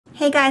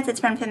Hey guys,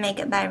 it's Ren from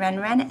Makeup by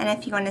Ren, and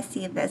if you want to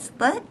see this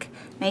look,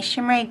 my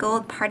shimmery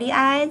gold party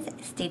eyes,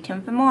 stay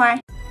tuned for more.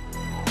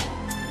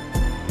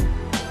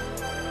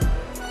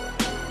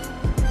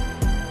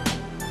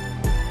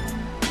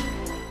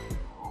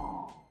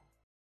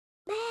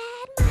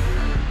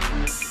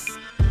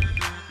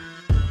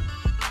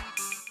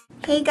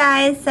 Hey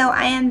guys, so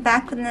I am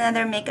back with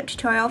another makeup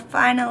tutorial.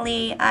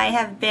 Finally, I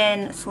have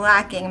been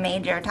slacking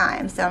major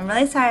time, so I'm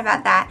really sorry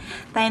about that,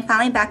 but I'm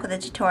finally back with a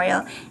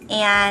tutorial.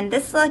 And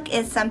this look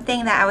is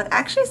something that I was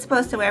actually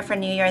supposed to wear for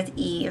New Year's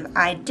Eve.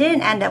 I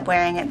didn't end up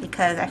wearing it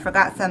because I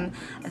forgot some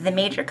of the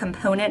major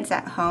components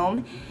at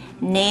home,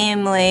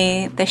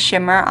 namely the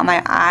shimmer on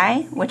my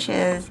eye, which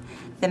is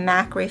the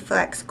MAC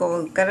Reflex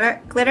Gold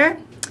Glitter.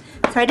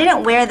 So I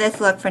didn't wear this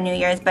look for New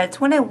Year's, but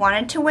it's what I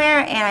wanted to wear,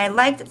 and I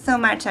liked it so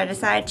much I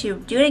decided to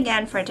do it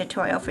again for a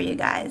tutorial for you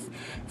guys.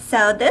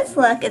 So this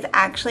look is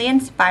actually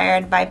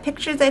inspired by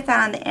pictures I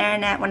found on the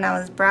internet when I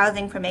was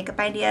browsing for makeup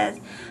ideas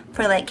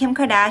for like Kim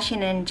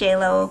Kardashian and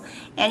J-Lo.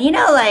 And you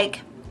know,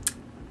 like,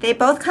 they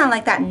both kind of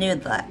like that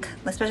nude look,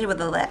 especially with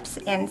the lips.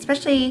 And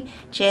especially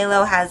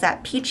J-Lo has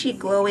that peachy,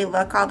 glowy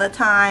look all the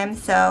time.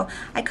 So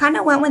I kind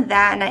of went with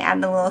that, and I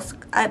added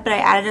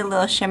a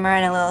little shimmer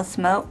and a little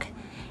smoke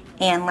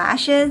and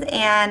lashes,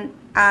 and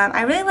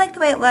I really like the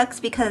way it looks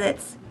because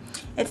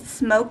it's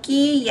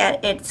smoky,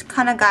 yet it's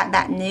kind of got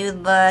that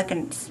nude look,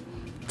 and it's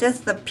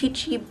just the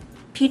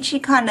peachy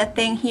kind of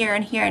thing here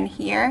and here and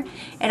here.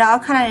 It all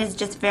kind of is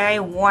just very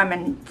warm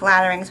and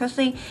flattering,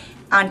 especially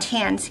on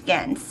tan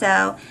skin.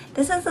 So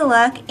this is the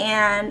look,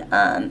 and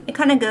it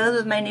kind of goes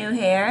with my new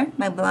hair,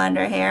 my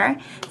blonder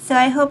hair. So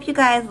I hope you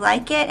guys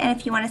like it, and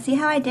if you want to see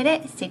how I did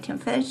it, stay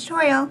tuned for the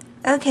tutorial.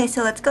 Okay,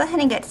 so let's go ahead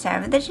and get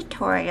started with the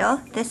tutorial.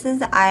 This is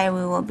the eye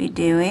we will be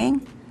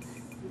doing,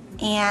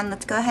 and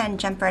let's go ahead and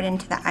jump right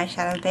into the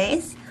eyeshadow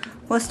base.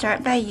 We'll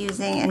start by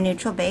using a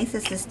neutral base.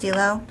 This is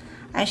J-Lo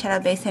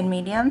eyeshadow base in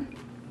medium.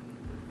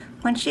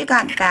 Once you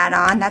got that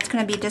on, that's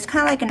going to be just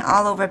kind of like an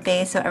all-over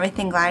base, so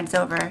everything glides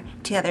over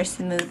together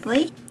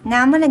smoothly.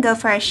 Now I'm going to go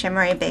for a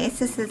shimmery base.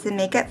 This is the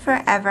Makeup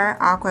Forever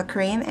Aqua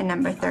Cream in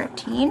number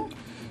 13.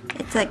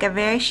 It's like a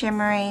very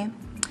shimmery,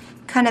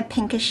 kind of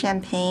pinkish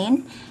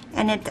champagne,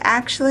 and it's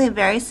actually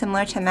very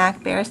similar to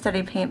MAC Bare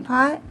Study Paint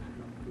Pot,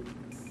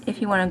 if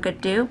you want a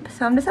good dupe.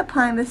 So I'm just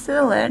applying this to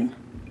the lid.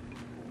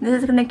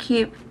 This is going to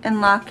keep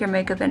and lock your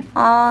makeup in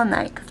all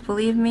night, because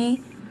believe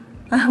me,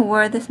 I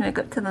wore this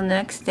makeup till the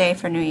next day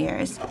for New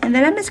Year's. And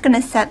then I'm just going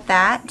to set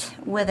that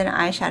with an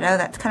eyeshadow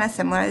that's kind of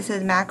similar. This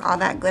is MAC All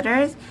That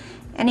Glitters.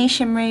 Any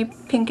shimmery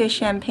pinkish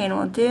champagne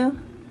will do.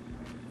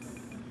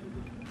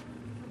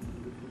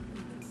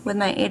 With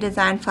my A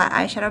Design flat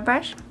eyeshadow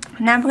brush.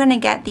 Now we're going to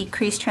get the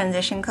crease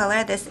transition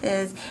color. This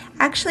is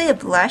actually a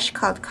blush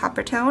called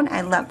Copper Tone.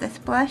 I love this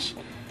blush.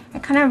 I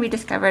kind of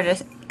rediscovered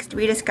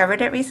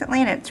it recently,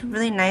 and it's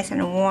really nice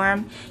and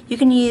warm. You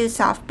can use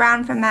soft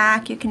brown from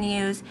MAC. You can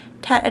use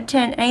a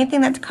tint, anything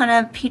that's kind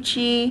of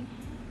peachy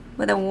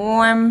with a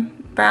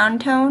warm brown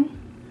tone.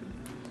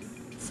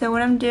 So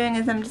what I'm doing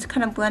is I'm just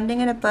kind of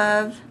blending it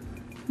above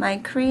my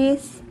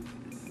crease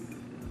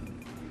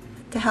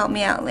to help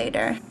me out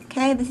later.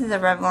 Okay, this is a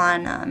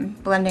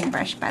Revlon blending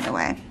brush, by the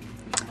way.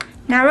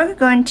 Now we're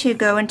going to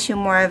go into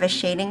more of a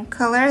shading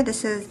color.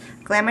 This is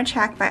Glamour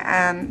Track by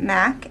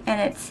MAC, and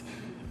it's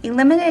a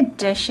limited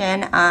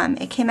edition.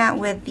 It came out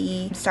with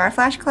the Star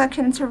Flash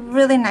collection. It's a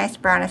really nice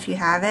brown if you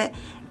have it,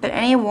 but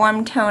any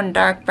warm tone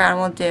dark brown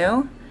will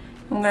do.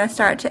 I'm going to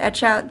start to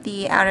etch out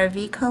the outer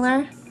V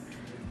color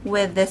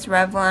with this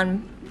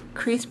Revlon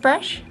crease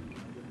brush,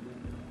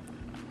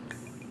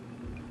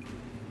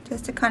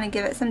 just to kind of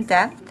give it some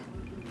depth.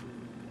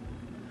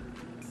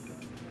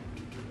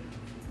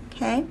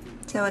 Okay,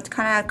 so it's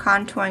kind of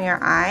contouring your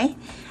eye.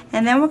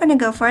 And then we're going to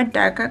go for a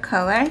darker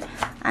color.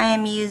 I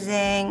am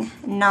using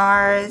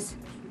NARS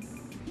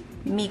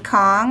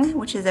Mekong,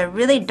 which is a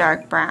really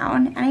dark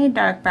brown. Any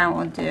dark brown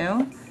will do.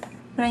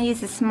 I'm going to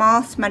use a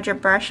small smudger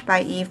brush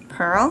by Eve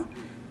Pearl.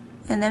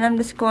 And then I'm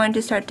just going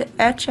to start to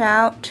etch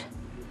out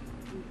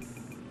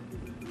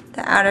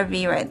the outer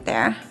V right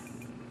there.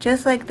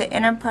 Just like the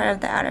inner part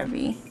of the outer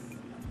V.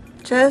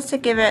 Just to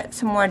give it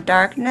some more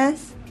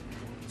darkness,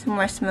 some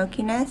more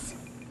smokiness.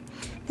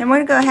 Then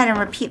we're going to go ahead and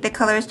repeat the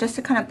colors just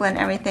to kind of blend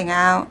everything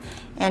out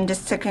and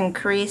just to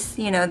increase,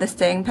 you know, the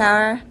staying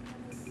power.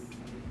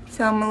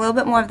 So I'm a little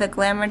bit more of the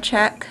Glamour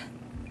Check,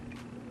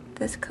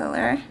 this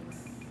color.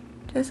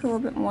 Just a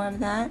little bit more of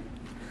that.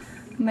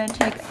 I'm going to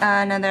take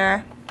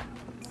another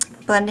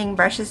blending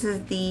brush. This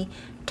is the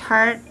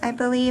Tarte, I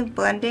believe,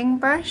 blending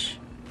brush.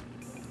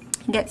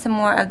 Get some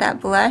more of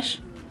that blush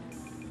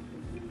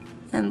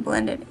and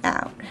blend it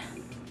out.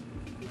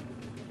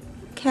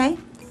 Okay.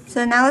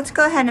 So now let's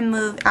go ahead and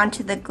move on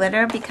to the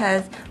glitter,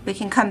 because we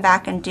can come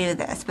back and do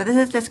this. But this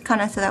is just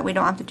kind of so that we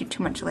don't have to do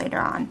too much later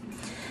on.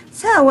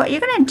 So what you're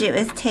going to do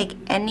is take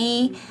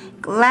any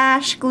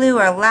lash glue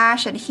or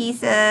lash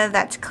adhesive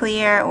that's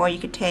clear, or you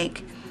could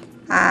take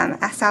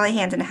Sally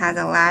Hansen has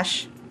a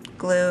lash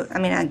glue,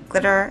 a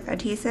glitter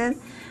adhesive.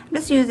 I'm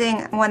just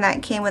using one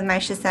that came with my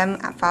Shimmery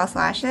false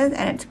lashes,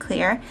 and it's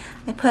clear.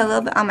 I put a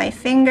little bit on my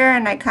finger,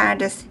 and I kind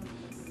of just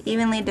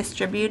evenly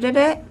distributed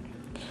it.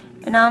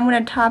 And now I'm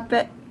going to tap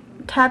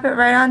it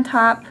right on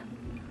top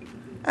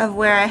of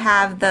where I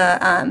have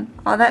the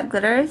all that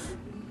glitters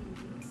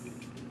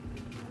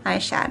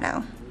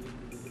eyeshadow.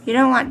 You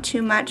don't want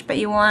too much, but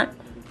you want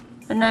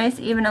a nice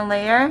even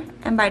layer,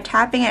 and by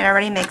tapping it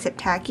already makes it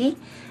tacky.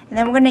 And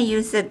then we're going to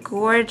use the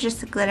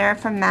gorgeous glitter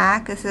from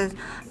MAC. This is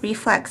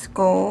Reflex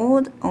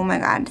Gold. Oh my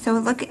god. So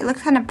look, it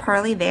looks kind of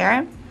pearly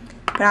there,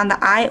 but on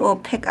the eye it will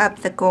pick up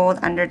the gold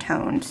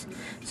undertones.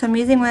 So I'm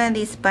using one of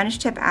these sponge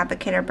tip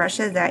applicator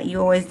brushes that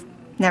you always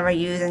never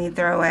use and you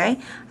throw away.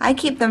 I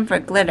keep them for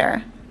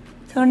glitter.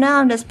 So now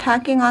I'm just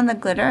packing on the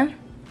glitter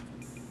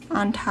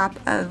on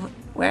top of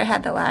where I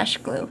had the lash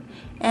glue.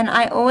 And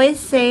I always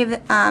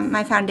save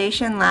my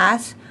foundation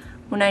last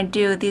when I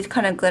do these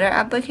kind of glitter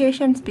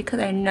applications, because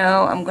I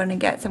know I'm going to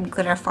get some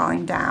glitter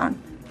falling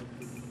down.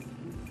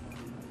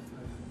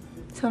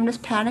 So I'm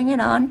just patting it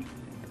on.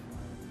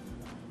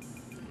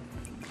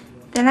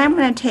 Then I'm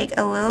going to take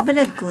a little bit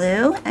of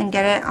glue and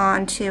get it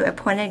onto a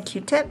pointed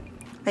Q-tip,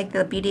 like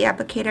the beauty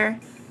applicator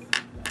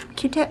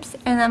Q-tips,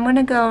 and I'm going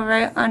to go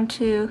right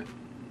onto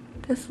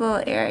this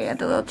little area,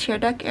 the little tear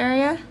duct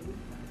area,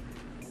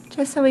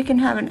 just so we can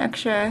have an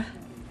extra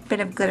bit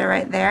of glitter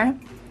right there.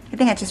 I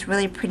think it's just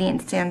really pretty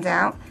and stands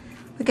out.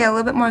 We'll get a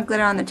little bit more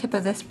glitter on the tip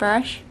of this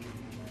brush,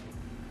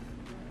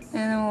 and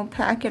then we'll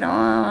pack it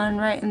on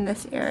right in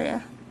this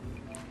area.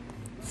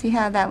 See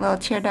how that little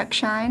tear duct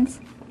shines?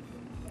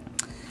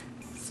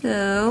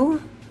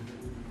 So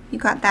you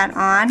got that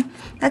on.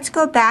 Let's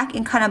go back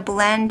and kind of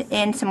blend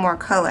in some more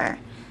color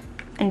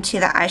into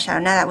the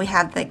eyeshadow now that we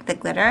have the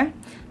glitter.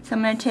 So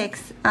I'm going to take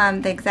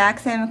the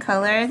exact same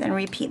colors and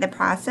repeat the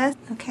process.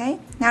 Okay,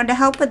 now to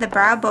help with the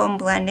brow bone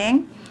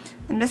blending,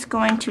 I'm just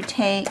going to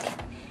take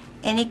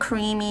any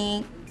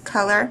creamy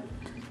color.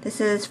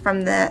 This is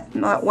from the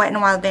Wet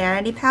n Wild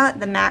Vanity palette,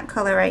 the matte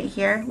color right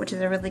here, which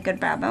is a really good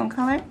brow bone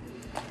color.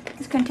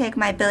 Just going to take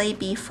my Billy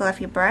B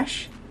fluffy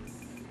brush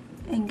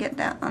and get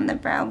that on the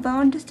brow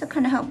bone just to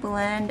kind of help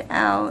blend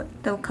out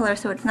the color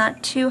so it's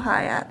not too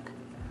high up.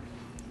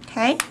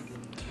 Okay,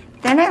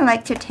 then I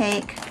like to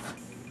take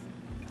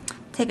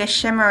a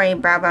shimmery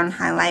brow bone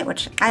highlight,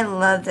 which I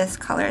love this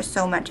color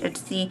so much.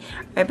 It's the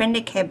Urban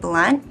Decay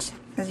Blunt.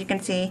 As you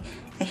can see,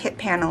 I hit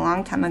pan a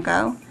long time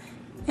ago.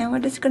 And we're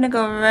just going to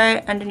go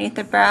right underneath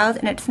the brows,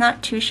 and it's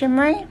not too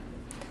shimmery,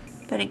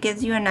 but it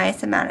gives you a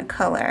nice amount of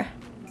color,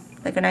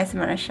 like a nice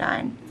amount of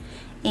shine.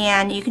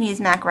 And you can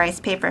use MAC rice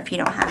paper if you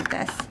don't have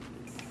this.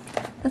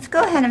 Let's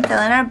go ahead and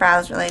fill in our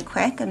brows really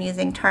quick. I'm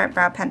using Tarte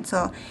Brow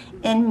Pencil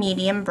in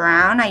medium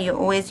brown. I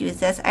always use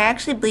this. I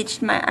actually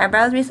bleached my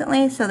eyebrows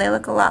recently, so they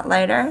look a lot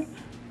lighter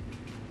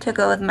to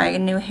go with my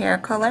new hair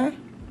color.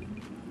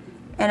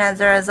 And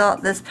as a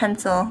result, this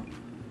pencil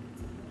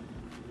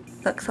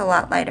looks a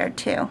lot lighter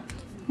too.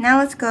 Now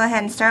let's go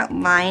ahead and start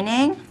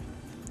lining.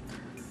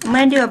 I'm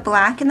going to do a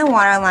black in the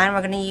waterline.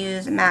 We're going to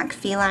use MAC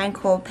Feline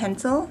Kohl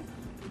Pencil.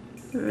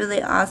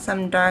 Really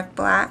awesome dark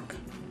black.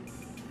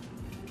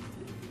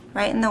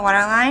 Right in the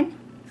waterline,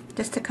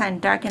 just to kind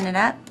of darken it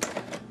up.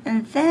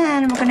 And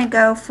then we're going to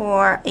go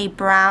for a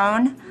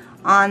brown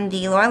on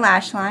the lower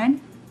lash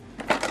line.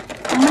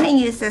 I'm going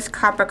to use this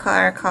copper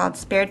color called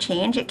Spare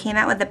Change. It came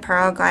out with the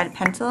Pearl Glide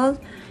pencils.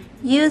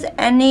 Use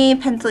any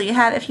pencil you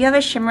have. If you have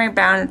a shimmery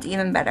brown, it's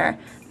even better.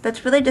 But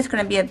it's really just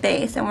going to be a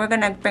base, and we're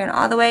going to bring it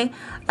all the way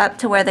up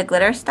to where the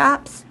glitter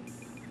stops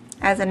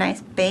as a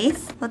nice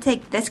base. We'll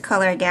take this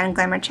color again,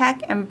 Glamour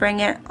Check, and bring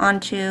it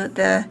onto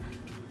the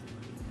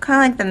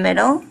kind of like the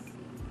middle,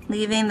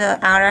 leaving the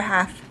outer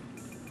half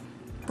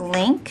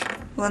blank.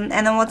 And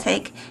then we'll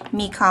take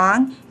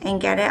Mekong and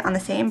get it on the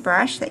same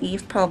brush, that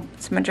Eve Pearl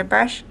smudger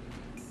brush,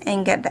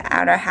 and get the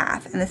outer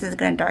half, and this is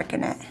going to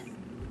darken it.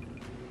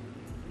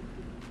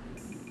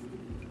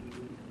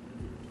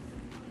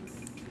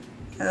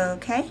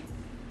 Okay,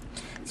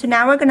 so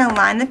now we're going to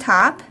line the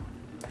top.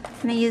 I'm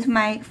going to use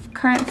my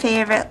current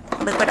favorite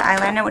liquid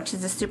eyeliner, which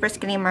is a super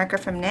skinny marker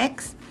from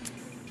NYX.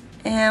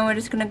 And we're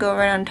just going to go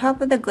right on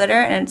top of the glitter,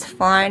 and it's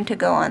fine to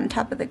go on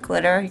top of the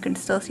glitter. You can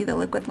still see the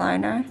liquid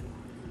liner.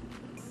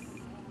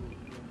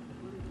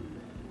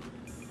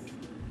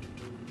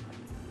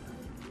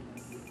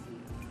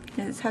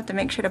 You just have to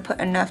make sure to put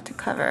enough to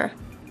cover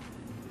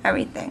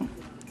everything.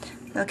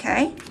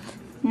 Okay,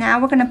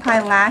 now we're going to apply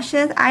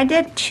lashes. I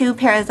did 2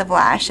 pairs of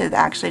lashes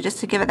actually, just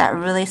to give it that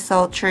really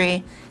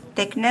sultry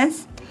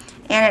thickness.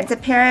 And it's a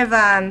pair of,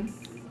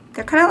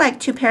 they're kind of like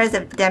 2 pairs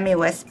of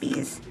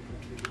demi-wispies.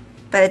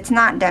 But it's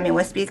not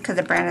demi-wispies because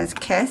the brand is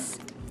Kiss.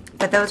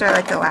 But those are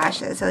like the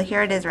lashes. So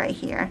here it is right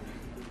here.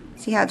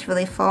 See how it's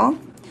really full?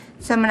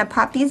 So I'm going to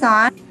pop these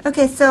on.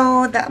 Okay,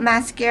 so the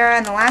mascara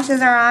and the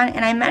lashes are on.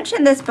 And I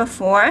mentioned this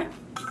before,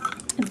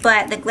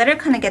 but the glitter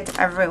kind of gets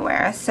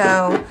everywhere. So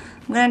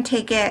I'm going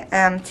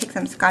to take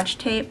some Scotch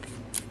tape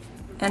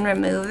and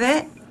remove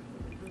it.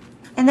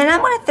 And then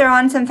I'm going to throw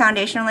on some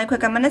foundation really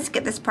quick. I'm going to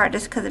skip this part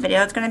just because the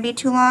video is going to be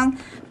too long.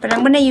 But I'm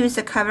going to use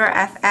the Cover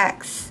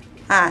FX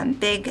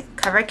Big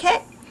Cover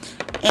Kit.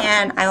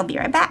 and I will be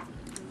right back.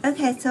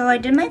 Okay, so I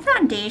did my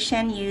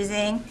foundation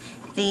using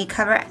the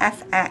Cover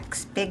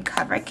FX Big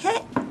Cover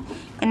Kit,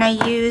 and I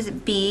use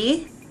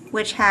B,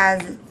 which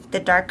has the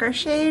darker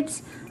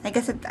shades. I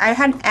guess I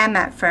had M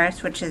at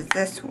first, which is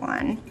this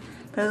one,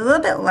 but it was a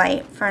little bit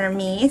light for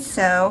me,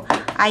 so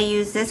I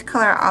use this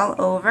color all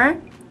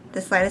over,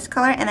 this lightest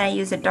color, and then I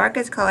use the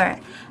darkest color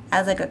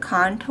as like a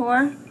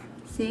contour,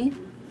 see?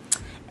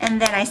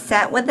 And then I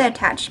set with the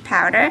attached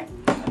powder,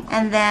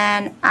 and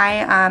then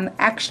I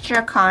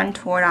extra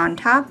contoured on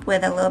top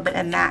with a little bit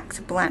of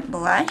MAC's Blunt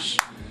Blush.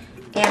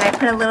 And I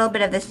put a little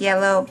bit of this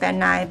yellow Ben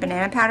Nye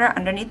banana powder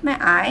underneath my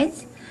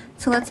eyes.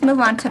 So let's move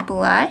on to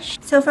blush.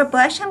 So for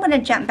blush, I'm going to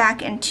jump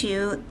back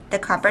into the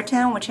copper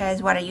tone, which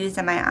is what I used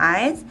on my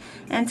eyes.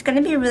 And it's going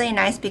to be really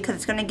nice because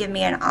it's going to give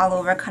me an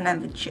all-over kind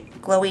of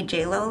glowy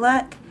J-Lo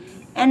look.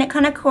 And it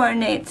kind of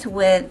coordinates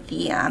with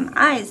the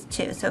eyes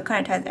too, so it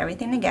kind of ties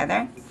everything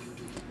together.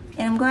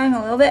 And I'm going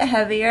a little bit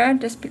heavier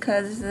just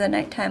because this is a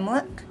nighttime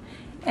look.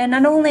 And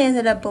not only is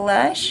it a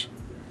blush,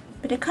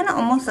 but it kind of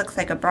almost looks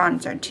like a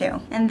bronzer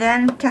too. And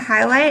then to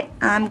highlight,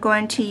 I'm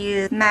going to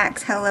use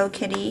MAC's Hello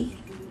Kitty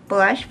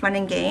blush, Fun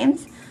and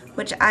Games,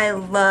 which I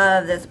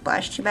love this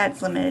blush. Too bad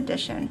it's limited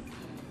edition.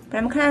 But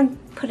I'm going to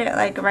put it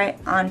like right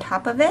on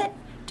top of it,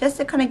 just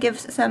to kind of give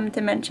some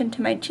dimension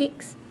to my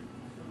cheeks.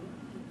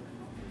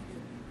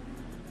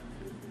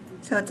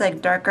 So it's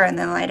like darker and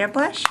then lighter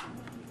blush.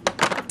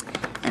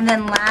 And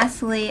then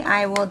lastly,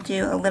 I will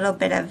do a little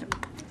bit of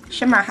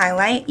shimmer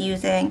highlight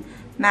using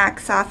MAC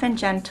Soft and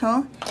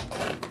Gentle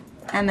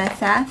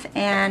MSF,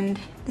 and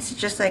this is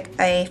just like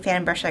a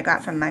fan brush I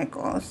got from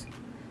Michaels.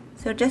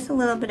 So just a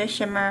little bit of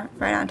shimmer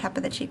right on top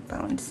of the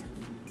cheekbones.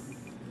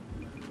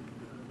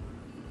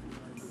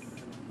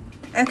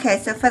 Okay,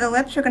 so for the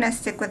lips, we're going to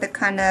stick with a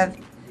kind of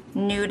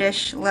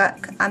nudish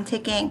look. I'm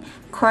taking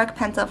Cork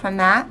Pencil from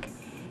MAC,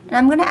 and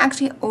I'm going to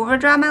actually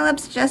overdraw my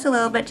lips just a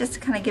little bit just to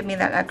kind of give me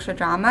that extra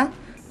drama.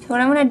 So what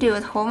I'm going to do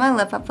is hold my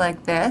lip up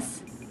like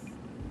this.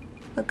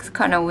 Looks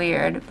kind of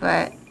weird,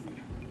 but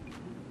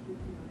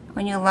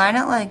when you line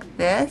it like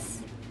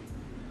this,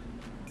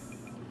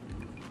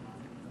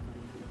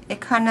 it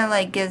kind of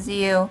like gives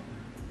you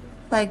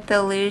like the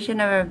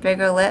illusion of a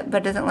bigger lip,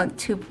 but doesn't look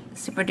too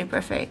super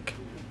duper fake.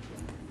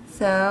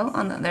 So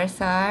on the other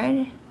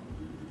side,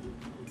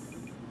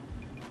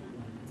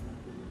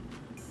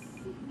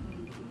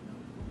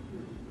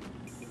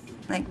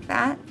 like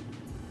that.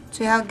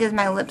 See how it gives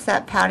my lips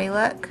that pouty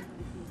look?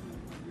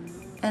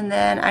 And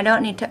then I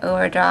don't need to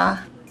overdraw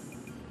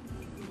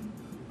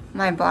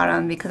my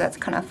bottom because that's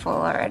kind of full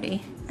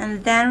already.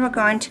 And then we're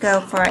going to go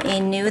for a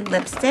nude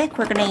lipstick.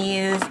 We're going to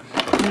use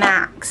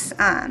MAC's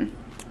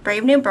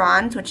Brave New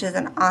Bronze, which is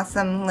an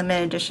awesome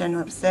limited edition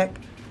lipstick.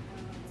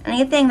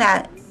 Anything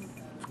that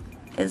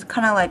is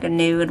kind of like a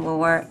nude will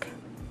work.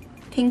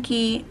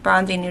 Pinky,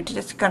 bronzy nude,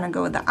 just gonna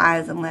go with the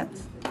eyes and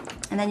lips.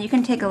 And then you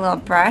can take a little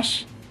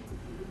brush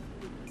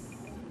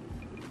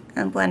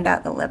and blend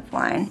out the lip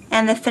line.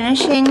 And the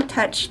finishing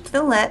touch to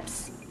the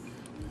lips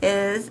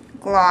is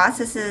gloss.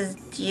 This is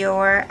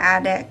Dior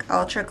Addict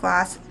Ultra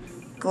Gloss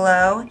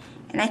Glow.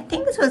 And I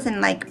think this was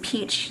in like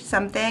peach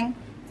something.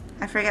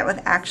 I forget what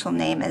the actual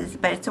name is,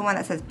 but it's the one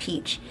that says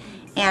peach.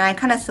 And I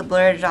kind of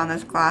splurged on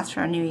this gloss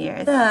for New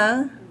Year's.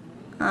 So,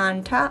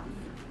 on top,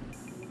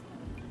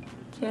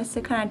 just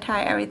to kind of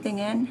tie everything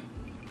in.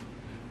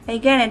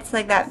 Again, it's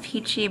like that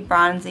peachy,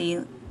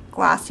 bronzy,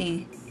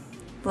 glossy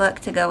look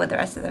to go with the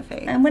rest of the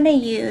face. I'm going to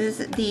use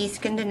the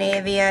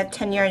Scandinavia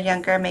 10 Years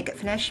Younger Makeup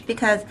Finish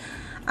because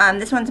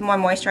this one's more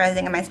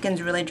moisturizing and my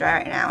skin's really dry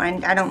right now,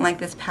 and I don't like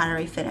this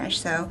powdery finish,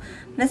 so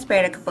I'm going to spray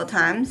it a couple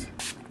times.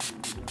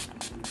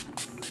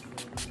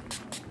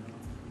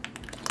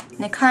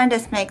 And it kind of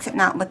just makes it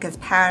not look as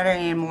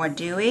powdery and more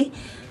dewy.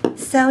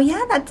 So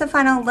yeah, that's the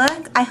final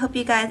look. I hope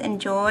you guys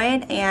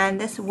enjoyed, and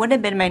this would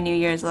have been my New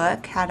Year's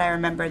look had I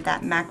remembered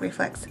that MAC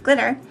Reflex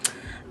glitter.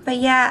 But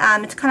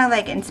yeah, it's kind of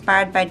like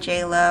inspired by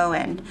J-Lo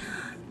and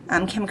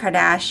Kim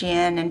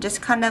Kardashian, and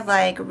just kind of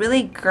like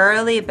really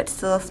girly but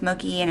still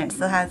smoky, and it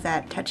still has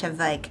that touch of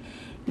like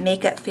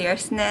makeup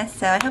fierceness.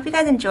 So I hope you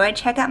guys enjoyed.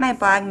 Check out my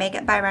blog,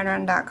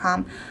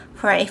 makeupbyrunrun.com,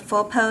 for a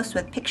full post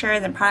with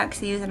pictures and products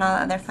to use and all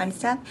the other fun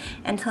stuff.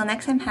 Until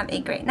next time, have a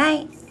great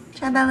night.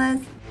 Ciao,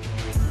 Bellas.